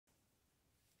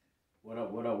What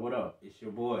up, what up, what up? It's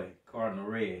your boy, Cardinal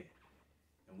Red.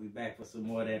 And we back for some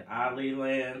more of that Ali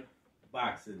Land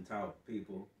boxing talk,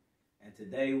 people. And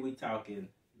today we talking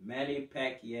Manny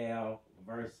Pacquiao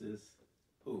versus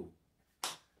Who.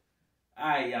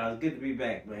 Alright, y'all, it's good to be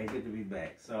back, man. Good to be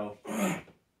back. So, a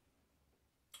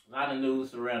lot of news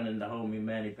surrounding the homie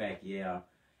Manny Pacquiao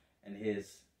and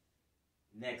his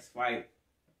next fight.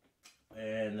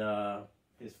 And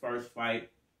his first fight,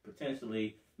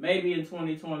 potentially, maybe in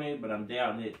 2020, but I'm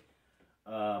doubting it,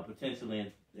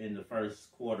 potentially in the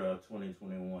first quarter of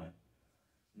 2021.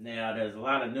 Now, there's a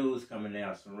lot of news coming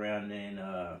out surrounding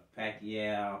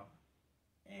Pacquiao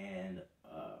and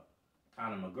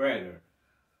Conor McGregor.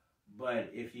 But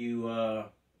if you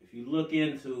look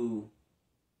into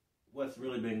what's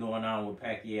really been going on with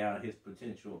Pacquiao and his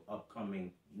potential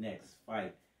upcoming next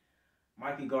fight,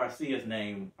 Mikey Garcia's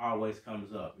name always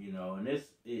comes up, you know. And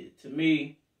to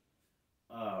me,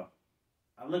 I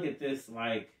look at this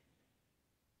like,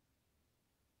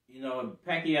 you know,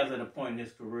 Pacquiao's at a point in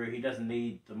his career, he doesn't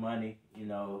need the money, you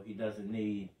know, he doesn't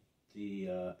need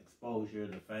the exposure,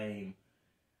 the fame.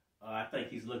 I think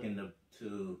he's looking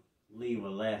to leave a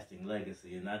lasting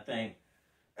legacy. And I think,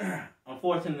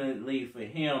 unfortunately for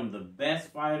him, the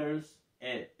best fighters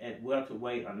at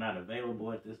welterweight are not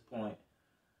available at this point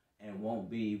and won't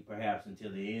be perhaps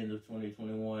until the end of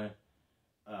 2021,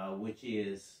 which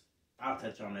is, I'll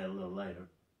touch on that a little later,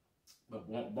 but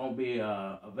won't be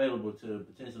available to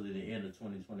potentially the end of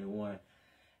 2021.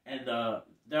 And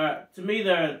to me,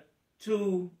 there are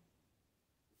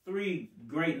three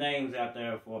great names out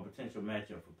there for a potential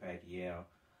matchup for Pacquiao.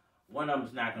 One of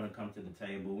them's not going to come to the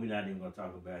table. We're not even going to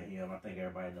talk about him. I think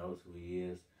everybody knows who he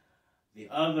is. The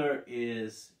other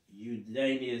is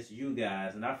you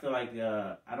guys, and I feel like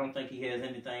I don't think he has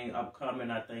anything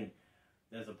upcoming. I think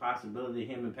there's a possibility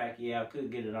him and Pacquiao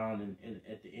could get it on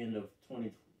at the end of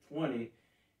 2020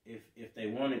 if they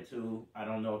wanted to. I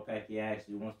don't know if Pacquiao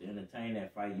actually wants to entertain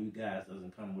that fight. You guys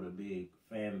doesn't come with a big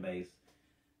fan base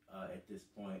at this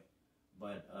point.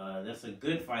 But that's a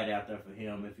good fight out there for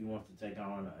him if he wants to take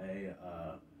on a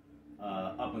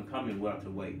up-and-coming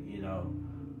welterweight, you know.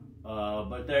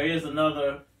 But there is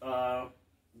another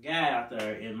guy out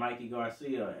there in Mikey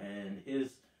Garcia, and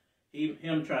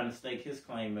him trying to stake his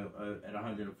claim at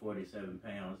 147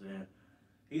 pounds. And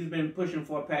he's been pushing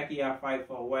for a Pacquiao fight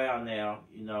for a while now.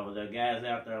 You know, there are guys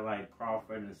out there like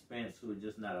Crawford and Spence who are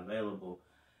just not available.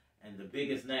 And the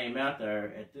biggest name out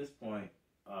there at this point,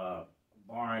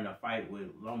 barring a fight with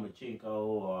Lomachenko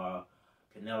or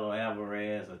Canelo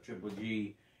Alvarez or Triple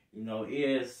G, you know,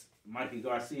 is Mikey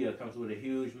Garcia. Comes with a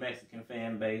huge Mexican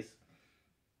fan base.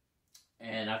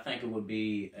 And I think it would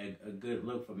be a good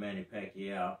look for Manny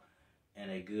Pacquiao and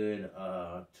a good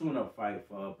tune-up fight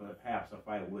for perhaps a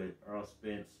fight with Errol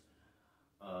Spence,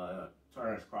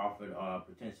 Terrence Crawford, or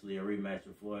potentially a rematch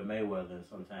with Floyd Mayweather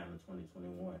sometime in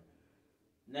 2021.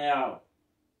 Now,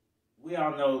 we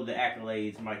all know the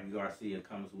accolades Mikey Garcia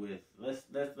comes with.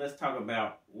 Let's talk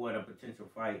about what a potential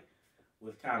fight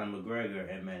with Conor McGregor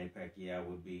and Manny Pacquiao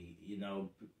would be. You know,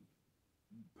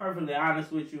 perfectly honest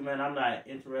with you, man, I'm not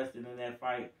interested in that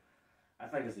fight. I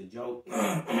think it's a joke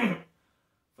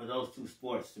for those two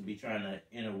sports to be trying to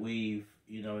interweave.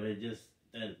 You know, they're just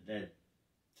that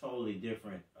totally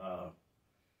different.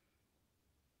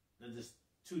 They're just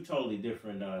two totally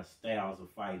different styles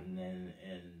of fighting, and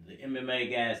the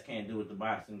MMA guys can't do what the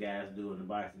boxing guys do, and the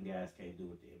boxing guys can't do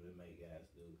what the MMA guys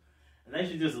do. And they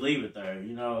should just leave it there,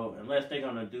 you know, unless they're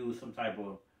gonna do some type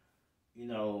of, you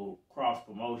know, cross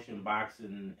promotion,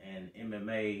 boxing and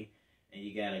MMA, and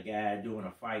you got a guy doing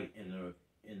a fight in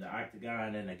the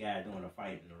octagon and a guy doing a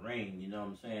fight in the ring. You know what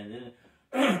I'm saying?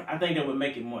 Then I think that would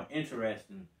make it more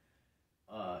interesting.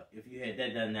 If you had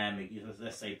that dynamic,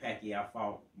 let's say Pacquiao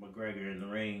fought McGregor in the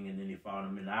ring and then he fought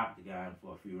him in the octagon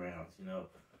for a few rounds, you know,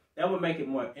 that would make it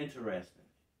more interesting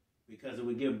because it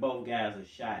would give both guys a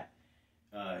shot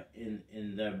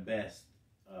in their best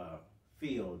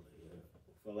field,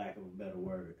 for lack of a better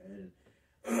word.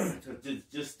 And to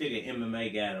just stick an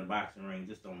MMA guy in a boxing ring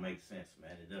just don't make sense,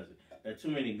 man. It doesn't. There are too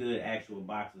many good actual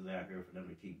boxers out here for them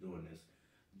to keep doing this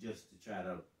just to try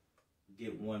to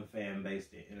get one fan base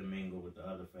to intermingle with the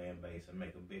other fan base and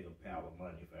make a bigger pile of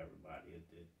money for everybody.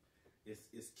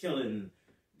 It's killing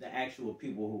the actual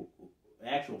people the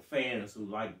actual fans who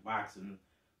like boxing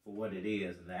for what it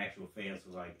is, and the actual fans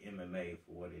who like MMA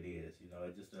for what it is. You know,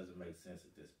 it just doesn't make sense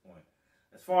at this point.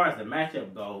 As far as the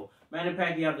matchup goes, Manny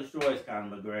Pacquiao destroys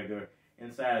Conor McGregor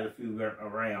inside a few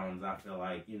rounds. I feel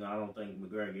like, you know, I don't think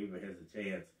McGregor even has a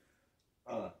chance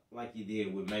like he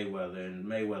did with Mayweather, and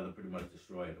Mayweather pretty much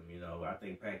destroyed him. You know, I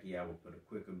think Pacquiao would put a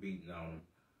quicker beating on him,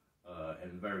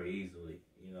 and very easily.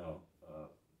 You know,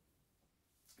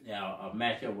 Now, a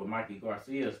matchup with Mikey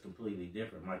Garcia is completely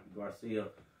different. Mikey Garcia,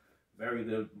 very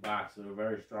good boxer,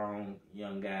 very strong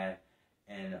young guy,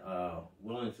 and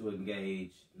willing to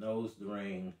engage, knows the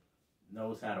ring,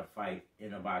 knows how to fight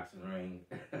in a boxing ring,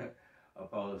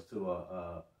 opposed to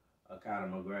a Conor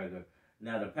McGregor.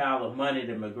 Now, the pile of money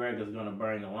that McGregor's going to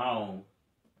bring along,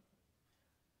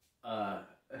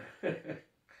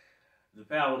 the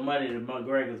pile of money that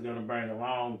McGregor's going to bring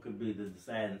along could be the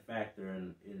deciding factor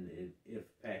in if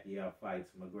Pacquiao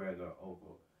fights McGregor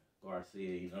over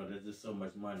Garcia. You know, there's just so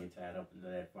much money tied up into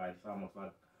that fight. It's almost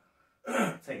like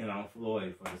taking on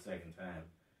Floyd for the second time.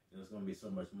 There's going to be so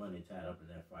much money tied up in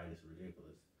that fight. It's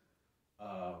ridiculous.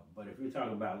 But if you're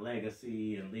talking about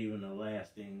legacy and leaving a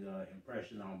lasting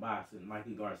impression on boxing,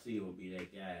 Mikey Garcia will be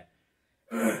that guy.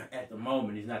 At the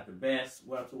moment, he's not the best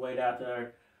welterweight out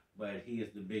there, but he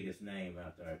is the biggest name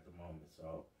out there at the moment.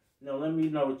 So, you know, let me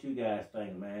know what you guys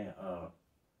think, man.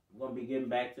 I'm going to be getting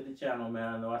back to the channel,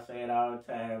 man. I know I say it all the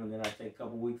time, and then I take a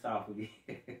couple weeks off again.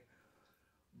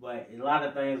 But a lot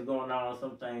of things going on.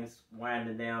 Some things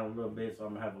winding down a little bit, so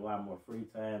I'm going to have a lot more free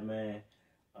time, man.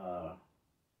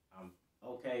 I'm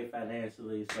okay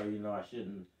financially, so, you know, I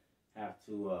shouldn't have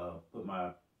to put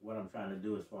what I'm trying to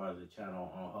do as far as the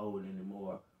channel on hold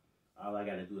anymore. All I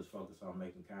got to do is focus on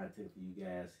making content for you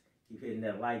guys. Keep hitting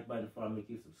that like button for me.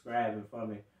 Keep subscribing for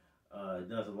me. It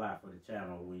does a lot for the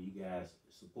channel when you guys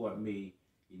support me.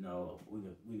 You know, we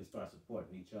can start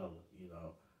supporting each other. You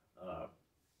know,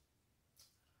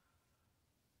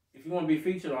 if you want to be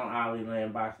featured on Ali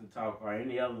Land Boxing Talk or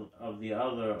any other of the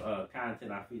other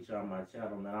content I feature on my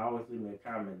channel, man, always leave me a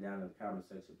comment down in the comment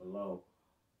section below.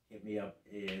 Hit me up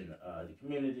in the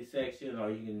community section, or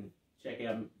you can check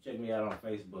me out on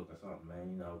Facebook or something,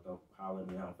 man. You know, go holler at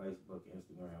me on Facebook,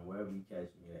 Instagram, wherever you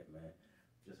catch me at, man.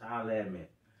 Just holler at me.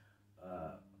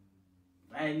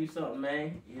 Man, you something,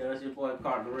 man. You know, it's your boy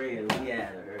Carter Red. We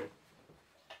out of here.